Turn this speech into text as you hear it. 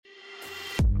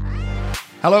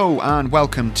Hello and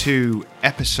welcome to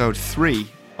episode 3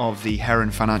 of the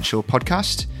Heron Financial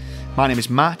Podcast. My name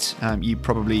is Matt. You're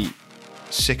probably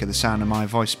sick of the sound of my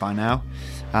voice by now.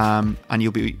 And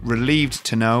you'll be relieved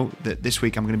to know that this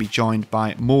week I'm going to be joined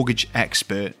by mortgage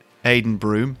expert Aidan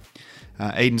Broom.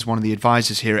 Aidan's one of the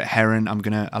advisors here at Heron. I'm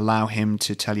going to allow him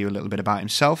to tell you a little bit about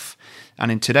himself.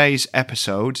 And in today's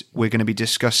episode, we're going to be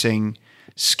discussing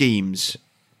schemes,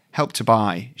 help to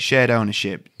buy, shared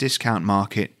ownership, discount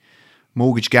market,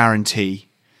 mortgage guarantee.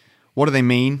 What do they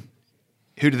mean?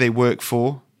 Who do they work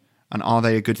for? And are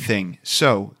they a good thing?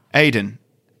 So, Aidan,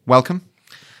 welcome.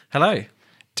 Hello.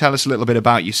 Tell us a little bit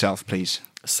about yourself, please.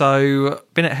 So,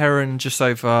 been at Heron just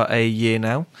over a year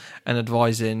now and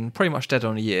advising pretty much dead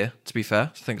on a year, to be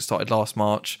fair. I think it started last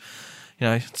March.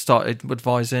 Started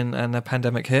advising and the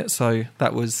pandemic hit, so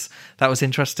that was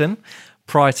interesting.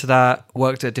 Prior to that,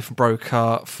 worked at a different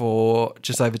broker for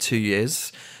just over 2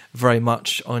 years, very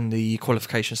much on the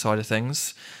qualification side of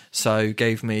things. So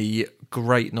gave me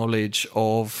great knowledge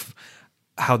of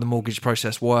how the mortgage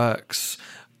process works,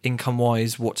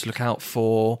 income-wise, what to look out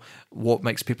for, what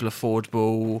makes people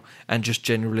affordable, and just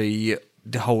generally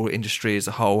the whole industry as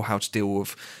a whole, how to deal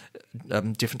with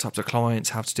different types of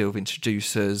clients, how to deal with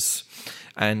introducers.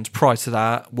 And prior to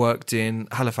that, worked in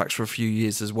Halifax for a few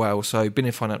years as well. So been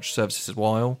in financial services a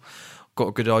while. Got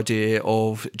a good idea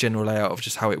of general layout of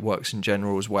just how it works in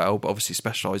general as well, but obviously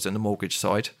specialised in the mortgage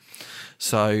side.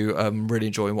 So really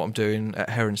enjoying what I'm doing at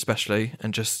Heron especially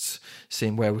and just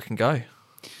seeing where we can go.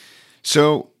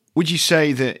 So would you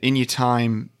say that in your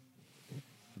time,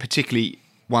 particularly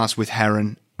whilst with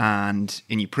Heron and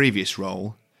in your previous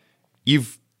role,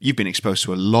 you've been exposed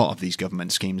to a lot of these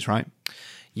government schemes, right?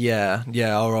 Yeah.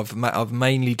 Or I've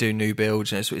mainly do new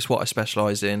builds. It's what I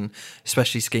specialise in,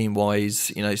 especially scheme wise.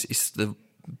 It's the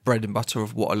bread and butter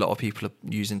of what a lot of people are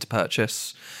using to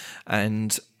purchase,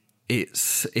 and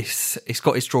it's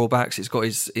got its drawbacks, it's got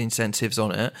its incentives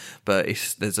on it, but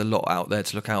there's a lot out there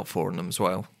to look out for in them as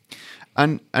well.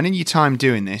 And in your time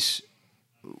doing this,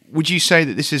 would you say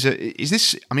that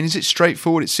is it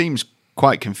straightforward? It seems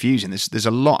quite confusing. There's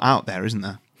a lot out there, isn't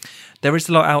there? There is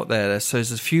a lot out there, so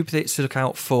there's a few bits to look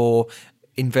out for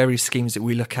in various schemes that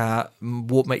we look at.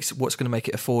 What's going to make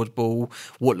it affordable?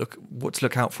 What to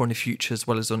look out for in the future, as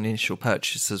well as on the initial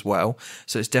purchase as well.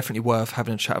 So it's definitely worth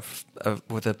having a chat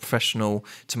with a professional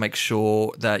to make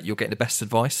sure that you're getting the best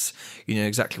advice. You know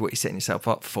exactly what you're setting yourself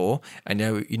up for, and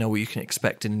you know what you can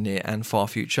expect in the near and far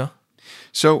future.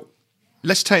 So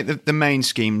let's take the main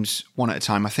schemes one at a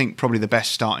time. I think probably the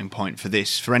best starting point for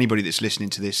this, for anybody that's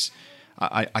listening to this,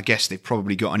 I guess they've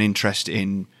probably got an interest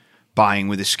in buying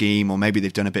with a scheme, or maybe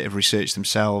they've done a bit of research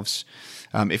themselves.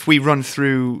 If we run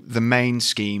through the main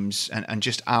schemes and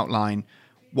just outline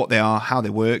what they are, how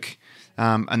they work,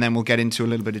 and then we'll get into a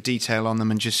little bit of detail on them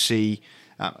and just see.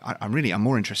 I'm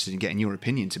more interested in getting your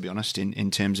opinion, to be honest, in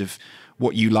terms of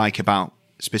what you like about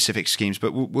specific schemes.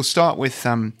 But we'll start with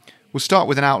an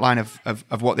outline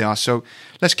of what they are. So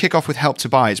let's kick off with Help to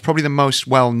Buy. It's probably the most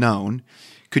well known.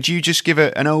 Could you just give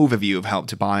an overview of Help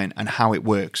to Buy and how it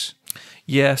works?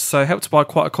 Yeah, so Help to Buy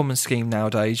quite a common scheme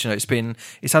nowadays.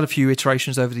 It's had a few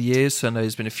iterations over the years, so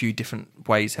there's been a few different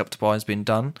ways Help to Buy has been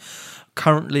done.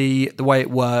 Currently, the way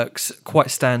it works, quite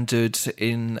standard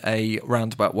in a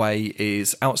roundabout way,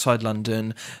 is outside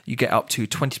London, you get up to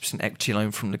 20% equity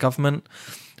loan from the government.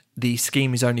 The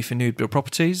scheme is only for new build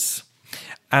properties.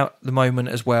 At the moment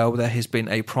as well, there has been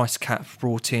a price cap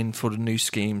brought in for the new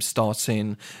scheme starts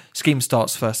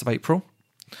 1st of April.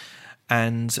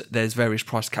 And there's various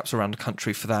price caps around the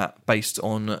country for that based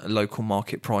on local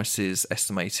market prices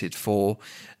estimated for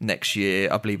next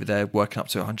year. I believe they're working up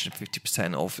to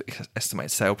 150% of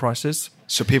estimated sale prices.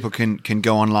 So people can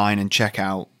go online and check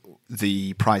out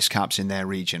the price caps in their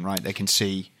region, right? They can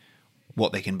see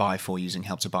what they can buy for using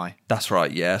Help to Buy. That's right,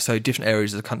 yeah. So different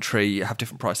areas of the country have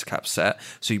different price caps set.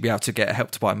 So you'll be able to get a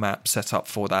Help to Buy map set up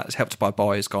for that. It's Help to Buy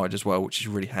buyer's guide as well, which is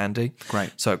really handy.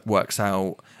 Great. So it works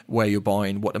out where you're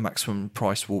buying, what the maximum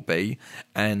price will be.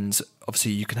 And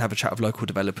obviously you can have a chat with local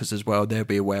developers as well. They'll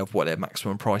be aware of what their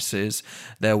maximum price is.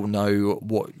 They'll know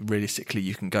what realistically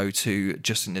you can go to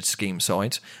just in the scheme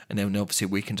side. And then obviously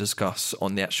we can discuss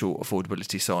on the actual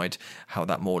affordability side how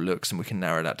that more looks, and we can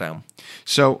narrow that down.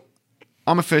 So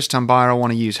I'm a first-time buyer. I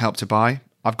want to use Help to Buy.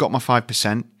 I've got my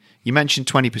 5%. You mentioned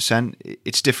 20%.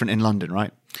 It's different in London,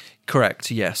 right?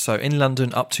 Correct, yes. So in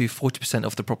London, up to 40%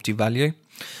 of the property value.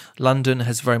 London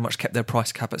has very much kept their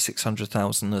price cap at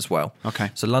 600,000 as well. Okay.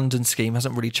 So London scheme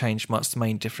hasn't really changed much. The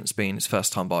main difference being it's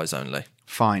first-time buyers only.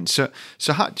 Fine. So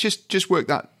just work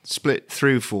that split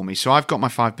through for me. So I've got my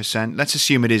 5%. Let's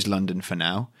assume it is London for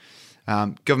now.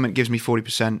 Government gives me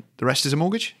 40%. The rest is a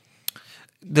mortgage?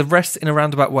 the rest, in a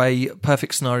roundabout way,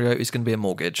 perfect scenario is going to be a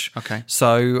mortgage. Okay.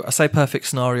 So I say perfect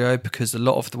scenario because a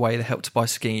lot of the way the Help to Buy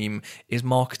scheme is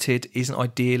marketed isn't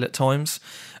ideal at times.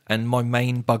 And my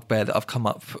main bugbear that I've come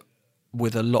up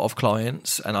with a lot of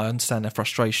clients, and I understand their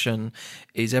frustration,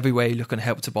 is everywhere you look on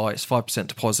Help to Buy, it's 5%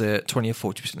 deposit, 20 or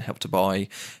 40% Help to Buy,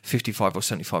 55 or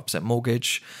 75%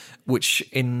 mortgage, which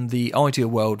in the ideal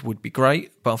world would be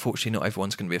great, but unfortunately not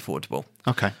everyone's going to be affordable.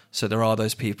 Okay. So there are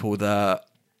those people that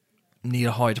need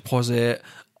a high deposit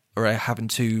or are having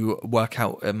to work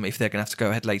out if they're going to have to go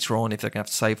ahead later on, if they're going to have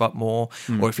to save up more,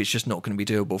 or if it's just not going to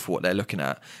be doable for what they're looking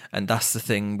at. And that's the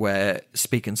thing where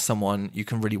speaking to someone, you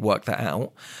can really work that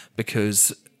out,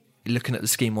 because looking at the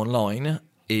scheme online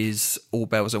is all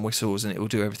bells and whistles and it will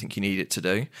do everything you need it to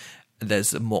do.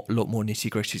 There's a lot more nitty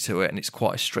gritty to it, and it's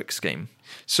quite a strict scheme.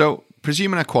 So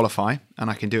presuming I qualify and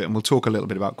I can do it, and we'll talk a little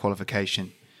bit about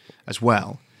qualification as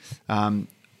well,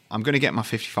 I'm going to get my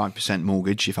 55%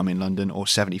 mortgage if I'm in London, or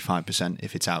 75%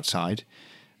 if it's outside.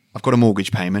 I've got a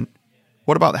mortgage payment.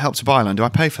 What about the Help to Buy loan? Do I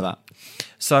pay for that?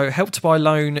 So Help to Buy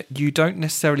loan, you don't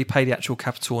necessarily pay the actual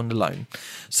capital on the loan.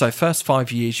 So first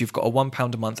 5 years, you've got a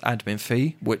 £1 a month admin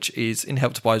fee, which is, in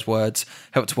Help to Buy's words,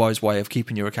 Help to Buy's way of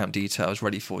keeping your account details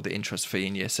ready for the interest fee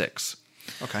in year 6.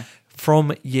 Okay.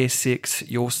 From year 6,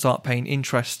 you'll start paying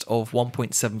interest of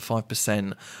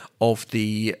 1.75% of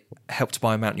the Help to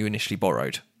Buy amount you initially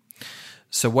borrowed.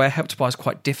 So where Help to Buy is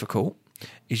quite difficult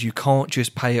is you can't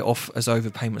just pay it off as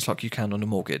overpayments like you can on a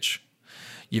mortgage.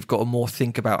 You've got to more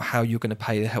think about how you're going to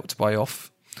pay the Help to Buy off,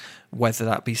 whether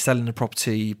that be selling the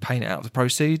property, paying it out of the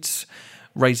proceeds,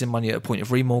 raising money at a point of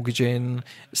remortgaging,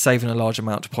 saving a large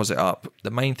amount deposit up.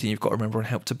 The main thing you've got to remember on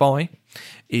Help to Buy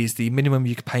is the minimum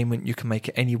payment you can make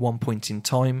at any one point in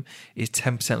time is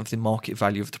 10% of the market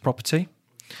value of the property.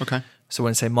 Okay. So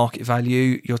when I say market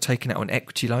value, you're taking out an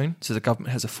equity loan. So the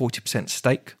government has a 40%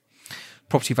 stake.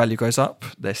 Property value goes up,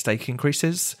 their stake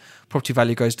increases. Property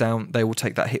value goes down, they will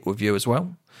take that hit with you as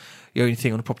well. The only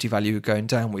thing on the property value going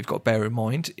down we've got to bear in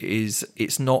mind is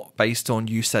it's not based on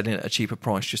you selling at a cheaper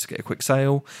price just to get a quick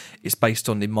sale. It's based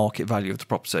on the market value of the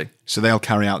property. So they'll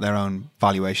carry out their own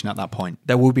valuation at that point?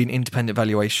 There will be an independent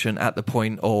valuation at the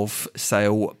point of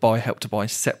sale by Help to Buy,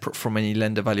 separate from any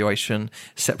lender valuation,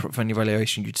 separate from any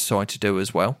valuation you decide to do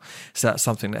as well. So that's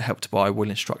something that Help to Buy will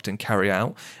instruct and carry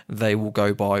out. They will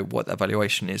go by what that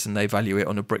valuation is, and they value it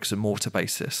on a bricks and mortar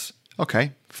basis.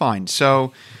 Okay, fine.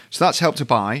 So that's Help to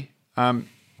Buy.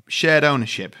 Shared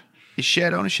ownership. Is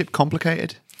shared ownership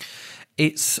complicated?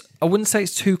 I wouldn't say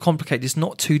it's too complicated. It's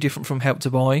not too different from Help to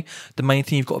Buy. The main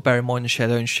thing you've got to bear in mind in shared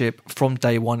ownership, from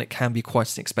day one, it can be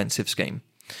quite an expensive scheme.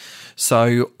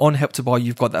 So on Help to Buy,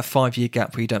 you've got that 5-year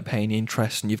gap where you don't pay any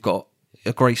interest, and you've got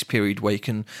a grace period where you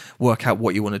can work out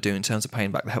what you want to do in terms of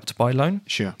paying back the Help to Buy loan.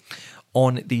 Sure.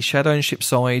 On the shared ownership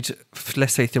side,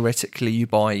 let's say theoretically you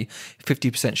buy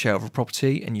 50% share of a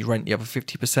property and you rent the other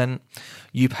 50%,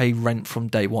 you pay rent from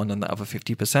day one on that other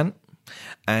 50%,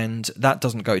 and that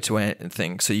doesn't go to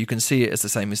anything. So you can see it as the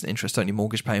same as an interest-only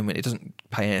mortgage payment. It doesn't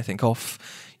pay anything off.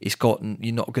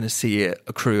 You're not going to see it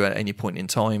accrue at any point in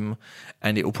time,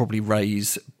 and it will probably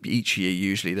raise each year.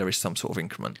 Usually there is some sort of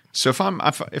increment. So if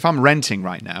I'm renting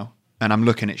right now and I'm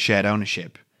looking at shared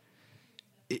ownership,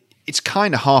 it's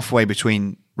kind of halfway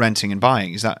between renting and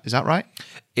buying. Is that right?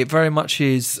 It very much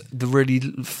is the really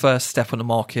first step on the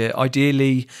market.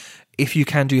 Ideally, if you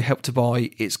can do Help to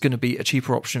Buy, it's going to be a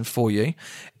cheaper option for you.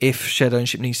 If shared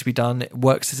ownership needs to be done, it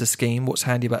works as a scheme. What's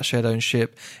handy about shared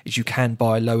ownership is you can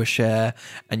buy a lower share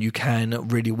and you can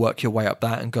really work your way up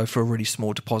that and go for a really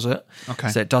small deposit. Okay.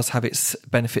 So it does have its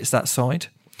benefits that side.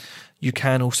 You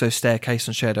can also staircase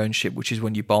on shared ownership, which is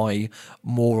when you buy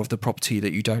more of the property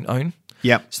that you don't own.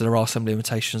 Yeah. So there are some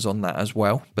limitations on that as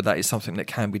well, but that is something that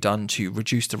can be done to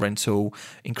reduce the rental,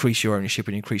 increase your ownership,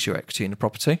 and increase your equity in the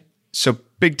property. So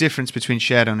big difference between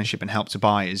shared ownership and Help to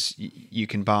Buy is you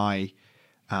can buy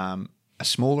a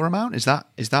smaller amount. Is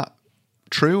that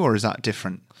true, or is that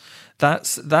different?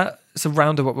 That's a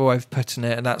roundabout way of putting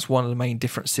it, and that's one of the main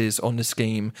differences on the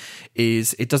scheme.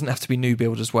 Is it doesn't have to be new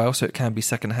build as well, so it can be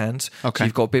second hand. Okay. So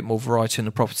you've got a bit more variety in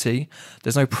the property.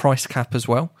 There's no price cap as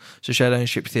well, so shared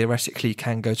ownership theoretically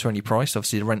can go to any price.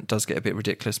 Obviously, the rent does get a bit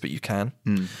ridiculous, but you can.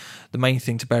 The main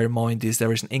thing to bear in mind is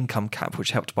there is an income cap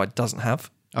which Help to Buy doesn't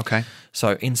have. Okay.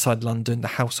 So inside London, the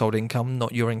household income,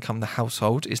 not your income, the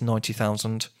household is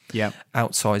 90,000. Yeah.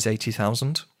 Outside is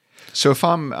 80,000. So if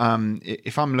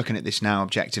I'm looking at this now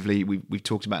objectively, we've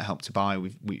talked about Help to Buy.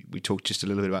 We talked just a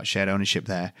little bit about shared ownership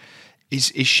there.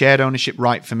 Is shared ownership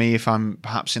right for me if I'm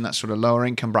perhaps in that sort of lower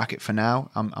income bracket for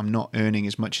now? I'm not earning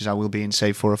as much as I will be in,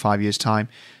 say, 4 or 5 years' time.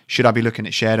 Should I be looking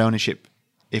at shared ownership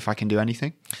if I can do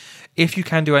anything? If you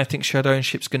can do anything, shared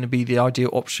ownership is going to be the ideal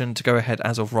option to go ahead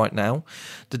as of right now.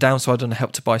 The downside on the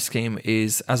Help to Buy scheme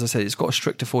is, as I said, it's got a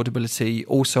strict affordability.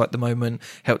 Also, at the moment,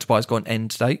 Help to Buy has got an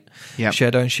end date. Yep.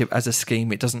 Shared ownership as a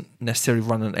scheme, it doesn't necessarily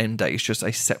run an end date. It's just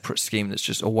a separate scheme that's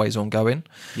just always ongoing.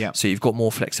 Yep. So you've got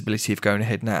more flexibility of going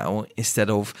ahead now instead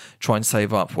of trying to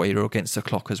save up where you're against the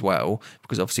clock as well.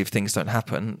 Because obviously, if things don't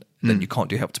happen, then you can't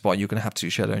do Help to Buy. You're going to have to do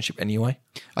shared ownership anyway.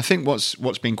 I think what's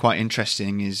been quite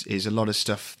interesting is a lot of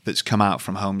stuff that's come out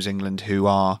from Homes England, who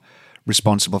are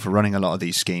responsible for running a lot of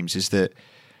these schemes, is that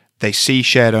they see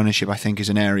shared ownership, I think, as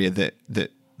an area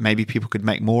that maybe people could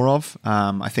make more of.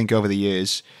 I think over the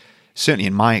years, certainly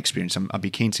in my experience, I'd be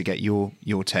keen to get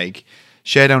your take.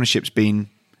 Shared ownership's been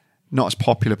not as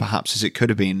popular perhaps as it could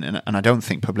have been, and I don't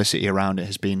think publicity around it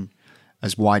has been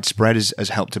as widespread as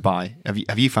Help to Buy.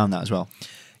 Have you found that as well?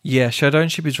 Yeah, shared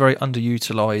ownership is very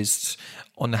underutilised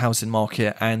on the housing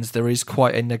market, and there is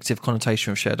quite a negative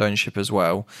connotation of shared ownership as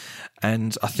well.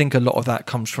 And I think a lot of that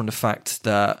comes from the fact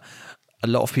that a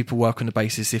lot of people work on the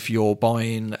basis if you're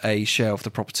buying a share of the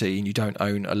property and you don't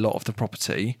own a lot of the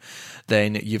property,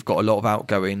 then you've got a lot of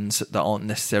outgoings that aren't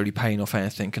necessarily paying off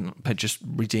anything and just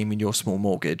redeeming your small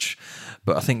mortgage.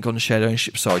 But I think on the shared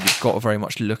ownership side, you've got to very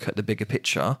much look at the bigger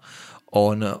picture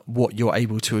on what you're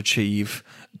able to achieve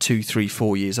 2, 3,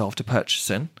 4 years after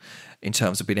purchasing, in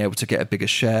terms of being able to get a bigger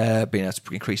share, being able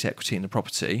to increase equity in the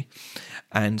property.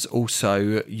 And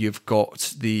also you've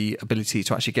got the ability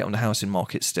to actually get on the housing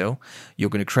market still. You're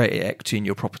going to create equity in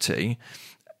your property.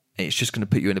 It's just going to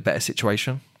put you in a better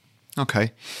situation.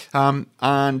 Okay.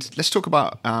 And let's talk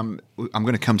about, I'm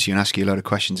going to come to you and ask you a load of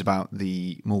questions about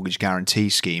the mortgage guarantee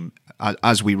scheme.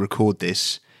 As we record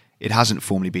this, it hasn't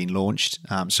formally been launched,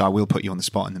 so I will put you on the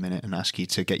spot in a minute and ask you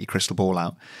to get your crystal ball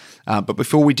out. But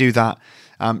before we do that,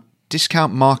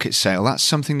 discount market sale, that's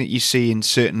something that you see in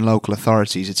certain local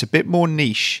authorities. It's a bit more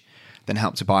niche than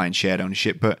Help to Buy and shared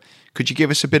ownership, but could you give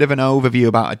us a bit of an overview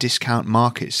about a discount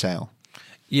market sale?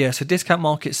 Yeah, so discount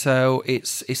market sale,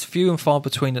 it's few and far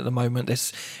between at the moment.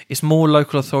 It's more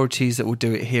local authorities that will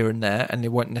do it here and there, and they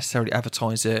won't necessarily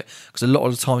advertise it, because a lot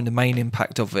of the time the main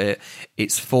impact of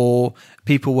it's for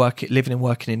people living and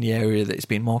working in the area that it's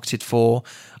being marketed for.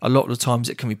 A lot of the times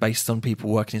it can be based on people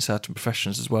working in certain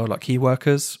professions as well, like key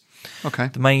workers. Okay.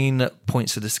 The main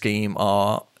points of the scheme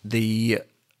are the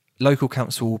local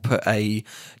council will put a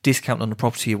discount on the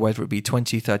property, whether it be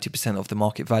 20, 30% of the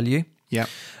market value. Yeah.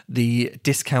 The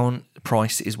discount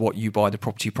price is what you buy the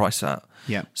property price at.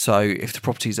 Yeah. So if the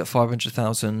property is at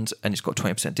 500,000 and it's got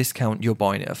 20% discount, you're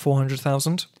buying it at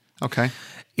 400,000. Okay.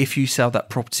 If you sell that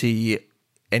property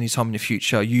anytime in the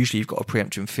future, usually you've got a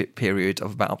preemption fit period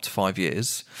of about up to 5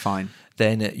 years. Fine.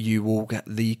 Then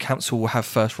the council will have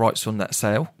first rights on that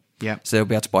sale. Yeah. So they'll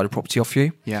be able to buy the property off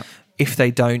you. Yeah. If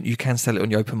they don't, you can sell it on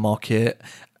the open market,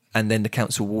 and then the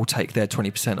council will take their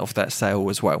 20% off that sale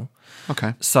as well.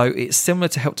 Okay. So it's similar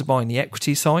to Help to Buy on the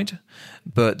equity side,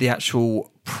 but the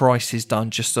actual price is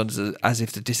done just as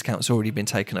if the discount's already been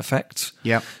taken effect.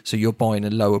 Yeah. So you're buying a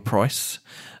lower price.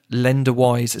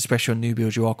 Lender-wise, especially on new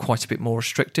builds, you are quite a bit more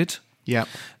restricted. Yeah.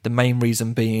 The main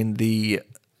reason being the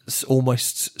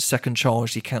almost second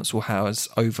charge the council has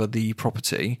over the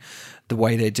property, the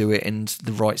way they do it and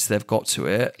the rights they've got to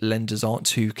it, lenders aren't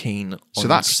too keen on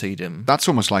proceeding. That's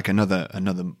almost like another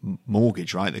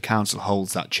mortgage, right? The council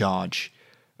holds that charge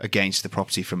against the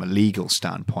property from a legal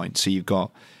standpoint. So you've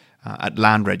got, at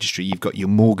land registry, you've got your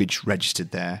mortgage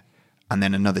registered there, and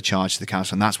then another charge to the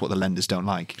council, and that's what the lenders don't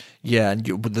like. Yeah, and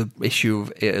the issue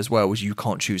of it as well is you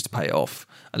can't choose to pay it off.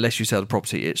 Unless you sell the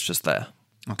property, it's just there.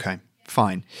 Okay,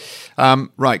 fine.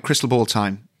 Right, crystal ball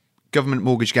time. Government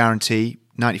mortgage guarantee,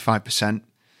 95%.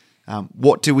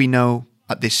 What do we know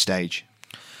at this stage?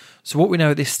 So what we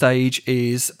know at this stage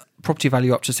is property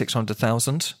value up to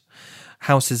 600,000,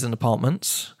 houses and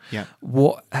apartments. Yeah.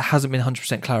 What hasn't been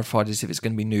 100% clarified is if it's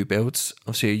going to be new builds.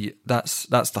 Obviously, that's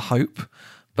the hope,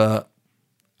 but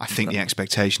I think the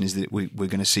expectation is that we're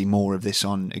going to see more of this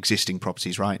on existing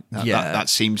properties, right? That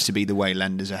seems to be the way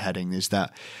lenders are heading, is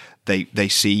that they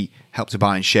see Help to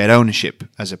Buy and shared ownership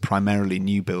as a primarily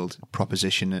new build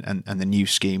proposition, and the new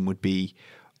scheme would be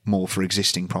more for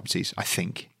existing properties, I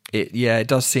think. It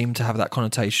does seem to have that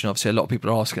connotation. Obviously, a lot of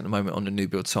people are asking at the moment on the new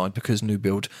build side, because new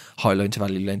build high loan to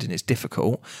value lending is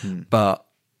difficult, but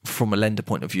from a lender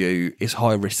point of view, it's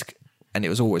high risk. And it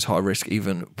was always high risk,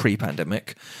 even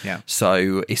pre-pandemic. Yeah.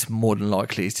 So it's more than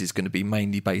likely it is going to be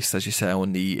mainly based, as you say,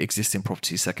 on the existing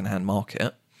property second-hand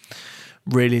market.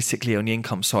 realistically, on the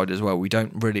income side as well, we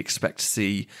don't really expect to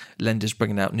see lenders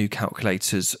bringing out new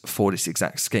calculators for this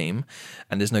exact scheme,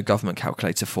 and there's no government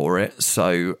calculator for it.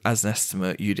 So as an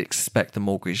estimate, you'd expect the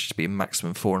mortgage to be a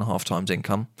maximum 4.5 times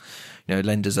income.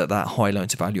 Lenders at that high loan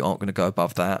to value aren't going to go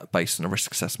above that based on a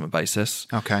risk assessment basis.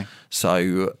 Okay.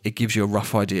 So it gives you a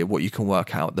rough idea of what you can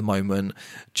work out at the moment,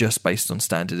 just based on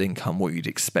standard income, what you'd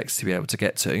expect to be able to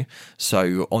get to.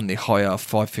 So on the higher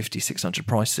 550, 600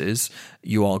 prices,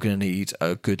 you are going to need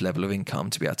a good level of income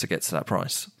to be able to get to that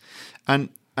price. And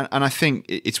I think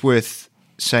it's worth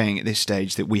saying at this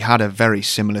stage that we had a very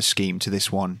similar scheme to this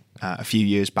one a few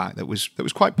years back that was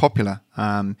quite popular,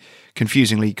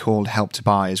 confusingly called Help to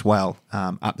Buy as well,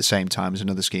 at the same time as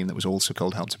another scheme that was also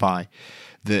called Help to Buy.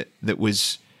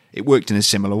 It worked in a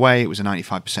similar way. It was a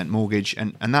 95% mortgage,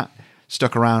 and that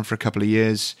stuck around for a couple of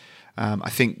years. I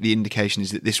think the indication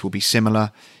is that this will be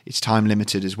similar. It's time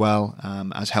limited as well,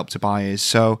 as Help to Buy is.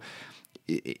 So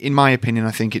in my opinion,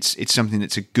 I think it's something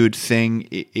that's a good thing.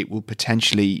 It will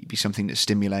potentially be something that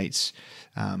stimulates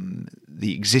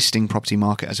the existing property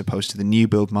market as opposed to the new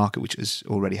build market, which has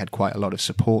already had quite a lot of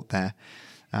support there.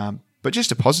 But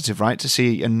just a positive, right, to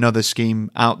see another scheme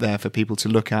out there for people to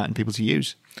look at and people to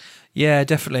use. Yeah,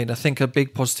 definitely. And I think a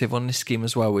big positive on this scheme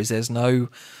as well is there's no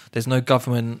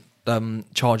government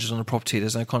charges on the property.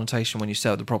 There's no connotation when you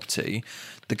sell the property.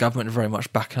 The government are very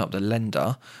much backing up the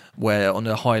lender, where on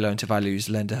the high loan to values,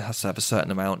 the lender has to have a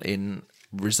certain amount in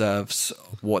reserves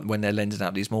when they're lending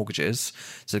out these mortgages.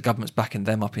 So the government's backing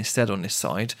them up instead on this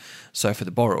side. So for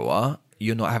the borrower,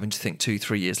 you're not having to think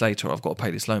 2-3 years later, I've got to pay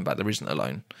this loan back. There isn't a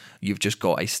loan. You've just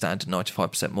got a standard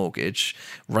 95% mortgage.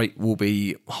 Rate will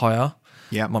be higher.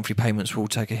 Yeah. Monthly payments will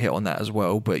take a hit on that as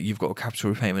well, but you've got a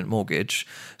capital repayment mortgage,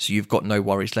 so you've got no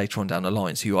worries later on down the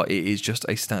line. So it is just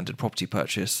a standard property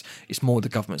purchase. It's more the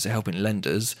governments are helping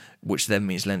lenders, which then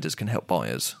means lenders can help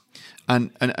buyers.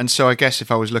 And so I guess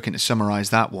if I was looking to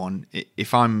summarise that one,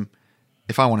 if I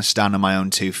want to stand on my own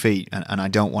 2 feet and I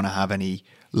don't want to have any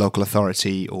local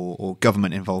authority or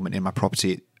government involvement in my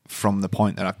property from the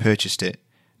point that I purchased it,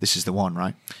 this is the one,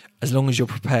 right? As long as you're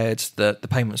prepared that the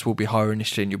payments will be higher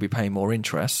initially and you'll be paying more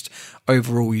interest,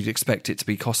 overall you'd expect it to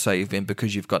be cost saving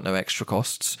because you've got no extra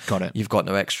costs. Got it. You've got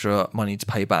no extra money to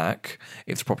pay back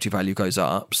if the property value goes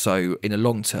up. So in the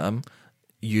long term,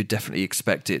 you'd definitely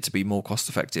expect it to be more cost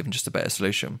effective and just a better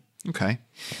solution. Okay.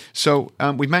 So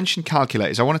we mentioned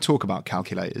calculators. I want to talk about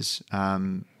calculators,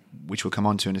 which we'll come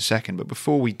on to in a second. But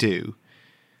before we do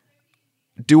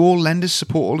all lenders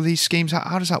support all of these schemes?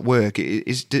 How does that work?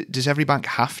 Does every bank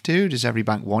have to? Does every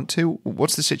bank want to?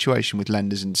 What's the situation with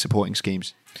lenders and supporting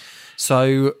schemes?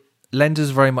 So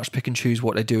lenders very much pick and choose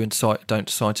what they do and don't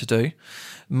decide to do.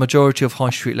 Majority of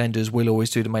high street lenders will always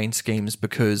do the main schemes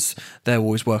because they're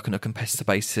always working on a competitive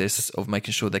basis of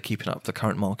making sure they're keeping up with the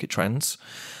current market trends.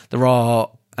 There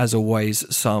are, as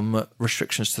always, some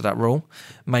restrictions to that rule.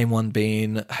 Main one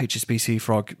being HSBC,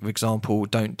 for example,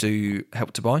 don't do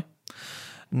Help to Buy.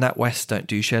 NatWest don't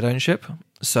do shared ownership.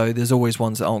 So there's always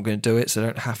ones that aren't going to do it, so they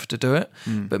don't have to do it.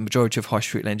 But majority of high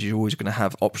street lenders, you're always going to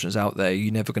have options out there.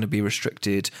 You're never going to be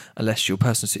restricted unless your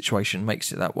personal situation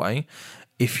makes it that way.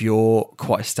 If you're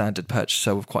quite a standard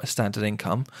purchaser with quite a standard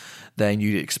income, then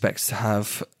you'd expect to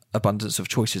have abundance of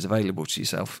choices available to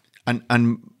yourself.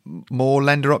 And more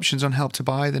lender options on Help to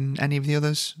Buy than any of the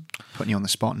others? Putting you on the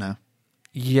spot now.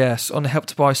 Yes, on the Help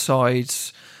to Buy side,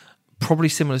 probably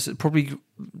similar, probably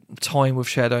time with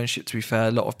shared ownership, to be fair.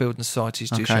 A lot of building societies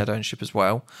do shared ownership as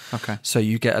well. Okay. So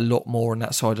you get a lot more on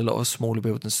that side, a lot of smaller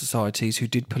building societies who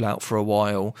did pull out for a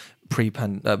while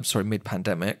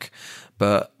mid-pandemic,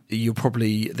 but you're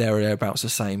probably there or thereabouts the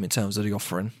same in terms of the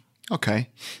offering. Okay.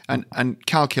 And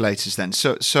calculators then.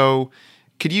 So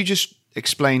could you just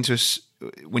explain to us,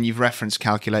 when you've referenced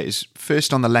calculators,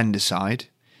 first on the lender side,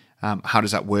 how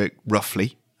does that work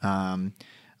roughly?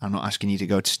 I'm not asking you to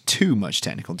go to too much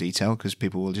technical detail because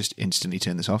people will just instantly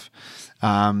turn this off.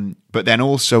 But then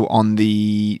also on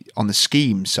the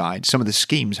scheme side, some of the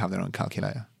schemes have their own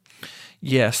calculator.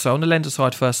 Yeah, so on the lender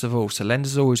side, first of all, so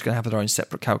lenders are always going to have their own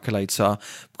separate calculator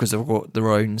because they've got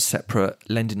their own separate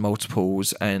lending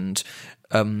multiples and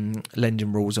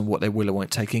lending rules and what they will or won't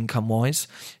take income-wise.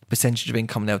 Percentage of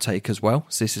income they'll take as well.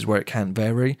 So this is where it can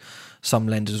vary. Some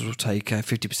lenders will take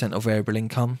 50% of variable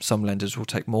income. Some lenders will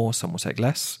take more. Some will take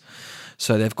less.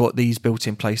 So they've got these built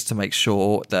in place to make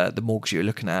sure that the mortgage you're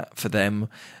looking at for them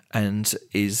and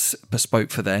is bespoke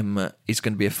for them is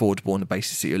going to be affordable on the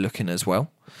basis that you're looking as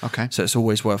well. Okay. So it's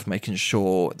always worth making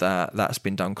sure that that's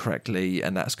been done correctly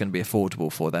and that's going to be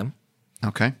affordable for them.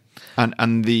 Okay.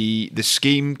 And the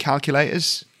scheme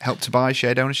calculators, Help to Buy,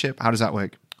 shared ownership, how does that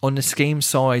work? On the scheme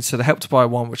side, so the Help to Buy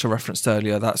one, which I referenced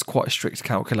earlier, that's quite a strict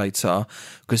calculator,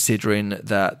 considering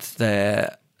that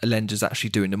their lenders actually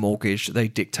doing the mortgage. They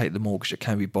dictate the mortgage that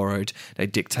can be borrowed. They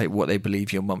dictate what they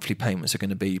believe your monthly payments are going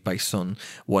to be based on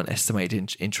what an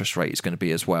estimated interest rate is going to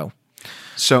be as well.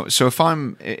 So if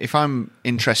I'm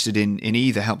interested in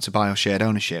either Help to Buy or shared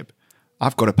ownership,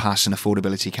 I've got to pass an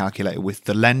affordability calculator with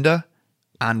the lender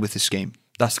and with the scheme.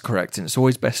 That's correct, and it's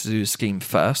always best to do the scheme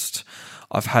first.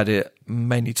 I've had it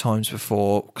many times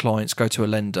before. Clients go to a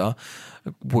lender,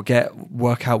 work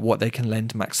out what they can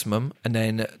lend maximum, and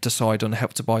then decide on the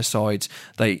Help to Buy side.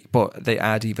 They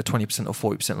add either 20%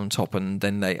 or 40% on top, and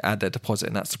then they add their deposit,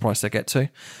 and that's the price they get to.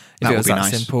 If it was that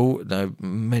simple,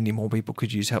 many more people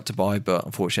could use Help to Buy, but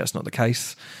unfortunately that's not the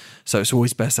case. So it's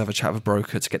always best to have a chat with a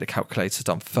broker to get the calculator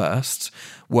done first,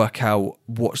 work out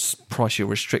what price you're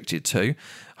restricted to.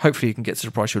 Hopefully you can get to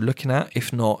the price you're looking at.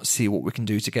 If not, see what we can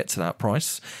do to get to that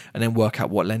price, and then work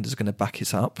out what lenders are going to back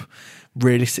it up.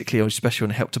 Realistically, especially on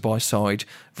the Help to Buy side,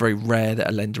 very rare that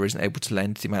a lender isn't able to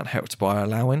lend the amount Help to Buy are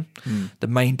allowing. The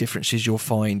main differences you'll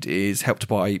find is Help to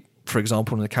Buy, for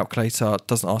example, on the calculator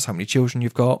doesn't ask how many children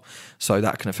you've got, so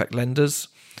that can affect lenders.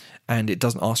 And it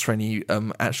doesn't ask for any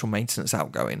actual maintenance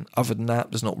outgoing. Other than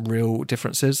that, there's not real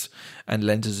differences, and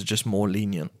lenders are just more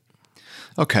lenient.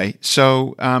 Okay,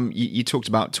 so you talked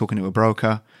about talking to a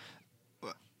broker.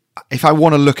 If I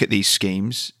want to look at these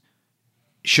schemes,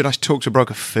 should I talk to a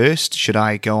broker first? Should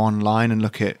I go online and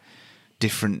look at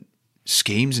different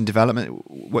schemes and development?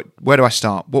 Where do I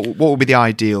start? What would be the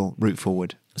ideal route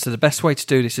forward? So the best way to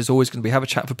do this is always going to be have a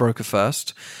chat with a broker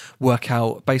first, work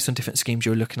out based on different schemes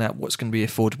you're looking at what's going to be an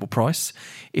affordable price.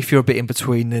 If you're a bit in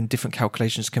between, then different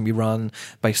calculations can be run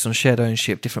based on shared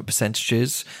ownership, different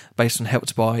percentages, based on Help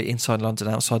to Buy, inside London,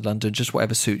 outside London, just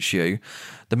whatever suits you.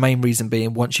 The main reason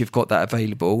being, once you've got that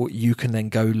available, you can then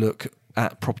go look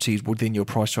at properties within your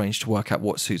price range to work out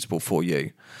what's suitable for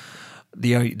you.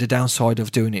 The downside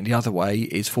of doing it the other way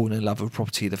is falling in love with a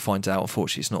property that finds out,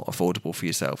 unfortunately, it's not affordable for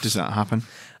yourself. Does that happen?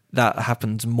 That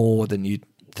happens more than you'd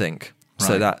think. Right.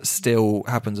 So that still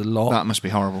happens a lot. That must be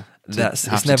horrible. It's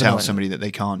have to never tell nice. Somebody that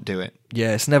they can't do it.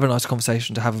 Yeah, it's never a nice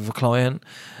conversation to have with a client,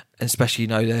 especially,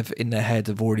 they've in their head,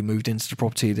 they've already moved into the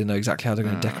property, they know exactly how they're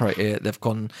going to decorate it,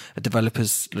 a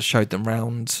developer's showed them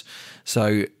round.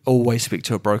 So always speak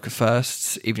to a broker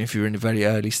first, even if you're in the very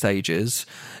early stages,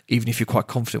 even if you're quite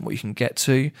confident what you can get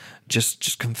to,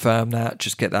 just confirm that,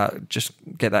 just get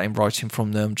that in writing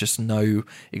from them, just know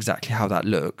exactly how that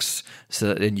looks, so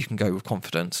that then you can go with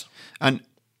confidence. And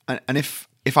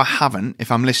if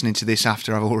I'm listening to this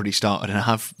after I've already started and I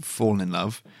have fallen in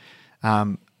love,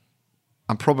 I'm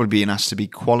probably being asked to be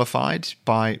qualified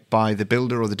by the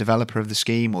builder or the developer of the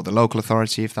scheme or the local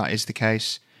authority, if that is the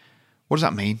case. What does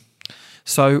that mean?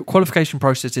 So qualification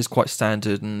process is quite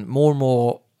standard, and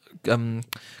more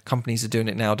companies are doing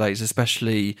it nowadays,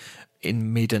 especially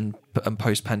in mid and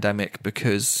post-pandemic,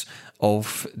 because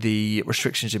of the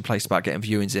restrictions in place about getting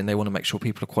viewings in. They want to make sure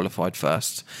people are qualified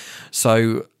first.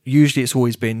 So usually it's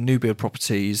always been new build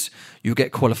properties. You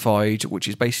get qualified, which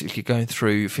is basically going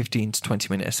through 15 to 20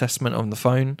 minute assessment on the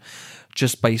phone,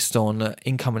 just based on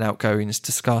income and outgoings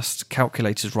discussed,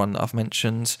 calculators run that I've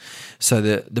mentioned, so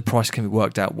that the price can be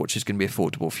worked out, which is going to be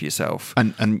affordable for yourself.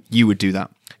 And you would do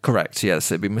that? Correct,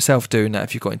 yes. It'd be myself doing that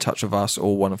if you got in touch with us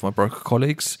or one of my broker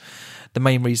colleagues. The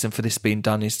main reason for this being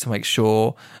done is to make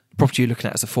sure the property you're looking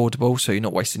at is affordable, so you're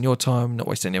not wasting your time, not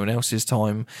wasting anyone else's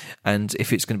time, and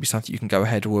if it's going to be something you can go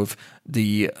ahead with,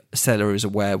 the seller is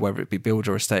aware, whether it be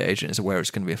builder or estate agent, is aware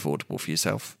it's going to be affordable for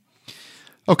yourself.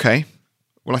 Okay.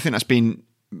 Well, I think that's been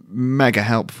mega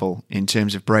helpful in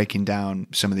terms of breaking down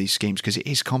some of these schemes, because it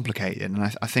is complicated, and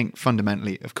I think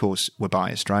fundamentally, of course, we're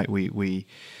biased, right?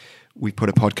 We put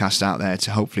a podcast out there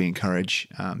to hopefully encourage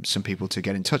some people to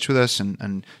get in touch with us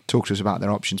and talk to us about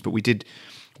their options. But we did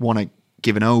want to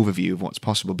give an overview of what's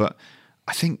possible. But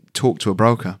I think talk to a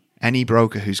broker, any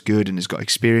broker who's good and has got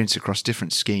experience across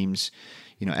different schemes.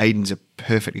 Aidan's a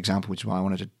perfect example, which is why I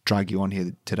wanted to drag you on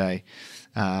here today,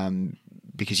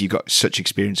 because you've got such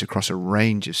experience across a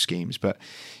range of schemes. But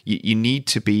you need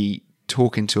to be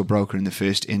talking to a broker in the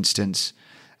first instance,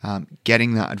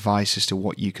 getting that advice as to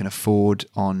what you can afford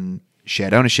on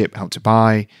shared ownership, Help to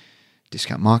Buy,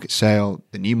 discount market sale,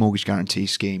 the new mortgage guarantee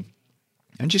scheme,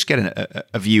 and just getting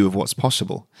a view of what's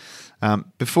possible.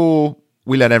 Before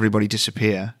we let everybody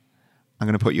disappear, I'm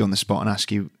going to put you on the spot and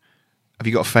ask you, have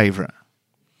you got a favourite?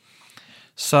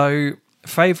 So,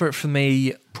 favourite for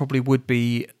me probably would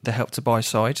be the Help to Buy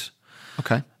side.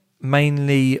 Okay.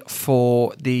 Mainly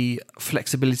for the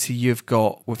flexibility you've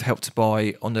got with Help to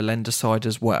Buy on the lender side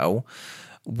as well.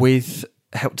 With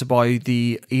Help to Buy,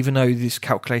 even though this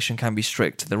calculation can be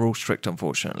strict, they're all strict,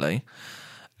 unfortunately.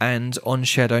 And on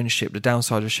shared ownership, the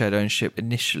downside of shared ownership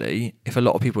initially, if a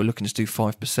lot of people are looking to do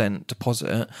 5%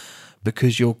 deposit,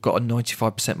 because you've got a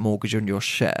 95% mortgage on your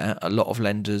share, a lot of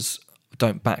lenders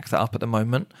don't back that up at the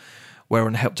moment. Where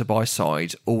on the Help to Buy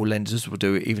side, all lenders will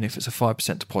do it, even if it's a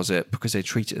 5% deposit, because they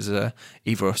treat it as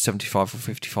either a 75 or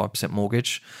 55%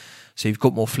 mortgage. So you've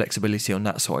got more flexibility on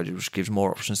that side, which gives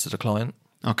more options to the client.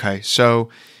 Okay, so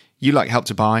you like Help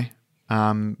to Buy,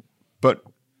 but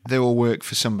they all work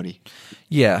for somebody.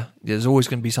 Yeah, there's always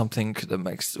going to be something that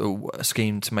makes a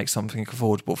scheme to make something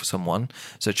affordable for someone.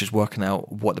 So it's just working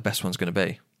out what the best one's going to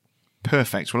be.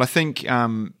 Perfect. Well, I think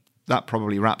that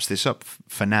probably wraps this up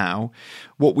for now.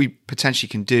 What we potentially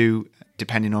can do,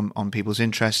 depending on people's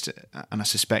interest, and I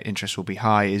suspect interest will be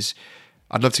high, is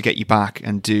I'd love to get you back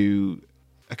and do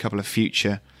a couple of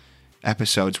future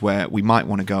episodes where we might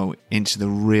want to go into the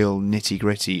real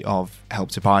nitty-gritty of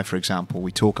Help to Buy, for example.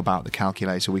 We talk about the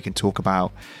calculator, we can talk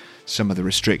about some of the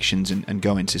restrictions and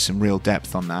go into some real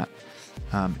depth on that.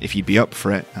 If you'd be up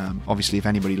for it, obviously if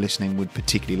anybody listening would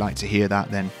particularly like to hear that,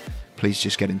 then please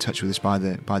just get in touch with us by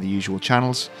the usual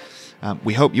channels.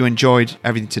 We hope you enjoyed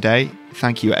everything today.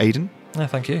 Thank you, Aidan. Yeah,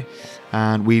 thank you.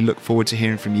 And we look forward to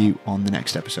hearing from you on the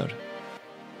next episode.